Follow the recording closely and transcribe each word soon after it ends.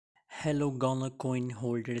Hello galacoin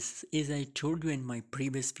holders, as I told you in my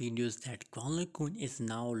previous videos that galacoin is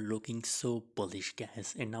now looking so bullish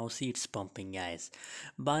guys, and now see it's pumping guys.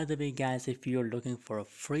 By the way guys, if you're looking for a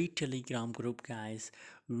free telegram group guys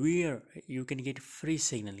where you can get free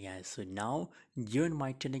signal guys, so now join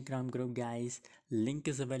my telegram group guys. Link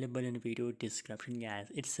is available in video description guys.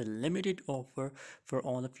 It's a limited offer for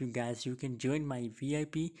all of you guys. You can join my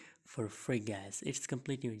VIP for free guys. It's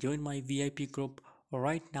completely join my VIP group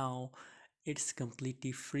right now. It's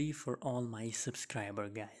completely free for all my subscriber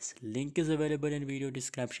guys. Link is available in video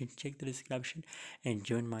description. Check the description and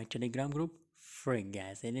join my telegram group free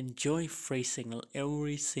guys, and enjoy free signal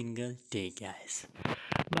every single day guys.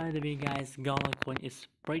 By the way guys, Gala coin is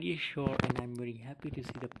pretty sure, and I'm very happy to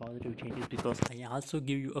see the positive changes because I also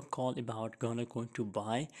give you a call about Gala coin to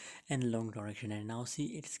buy and long direction, and now see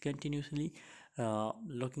it's continuously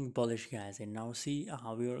looking bullish guys. And now see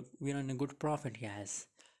we're in a good profit guys.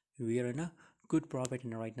 We are in a good profit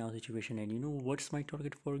in the right now situation. And you know what's my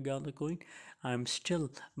target for Gala coin? I'm still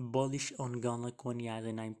bullish on Gala coin guys,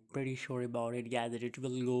 and I'm pretty sure about it guys that it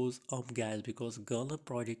will goes up guys, because Gala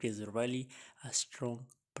project is really a strong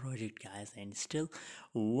project guys. And still,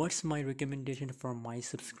 what's my recommendation for my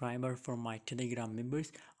subscriber, for my telegram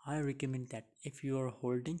members? I recommend that if you are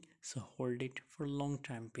holding, so hold it for a long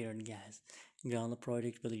time period guys. Gala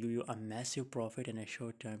project will give you a massive profit in a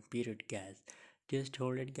short time period guys. Just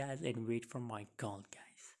hold it guys and wait for my call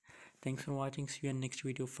guys. Thanks for watching. See you in next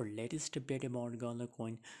video. For latest update about Gala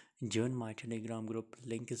coin, join my telegram group.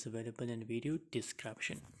 Link is available in video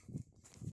description.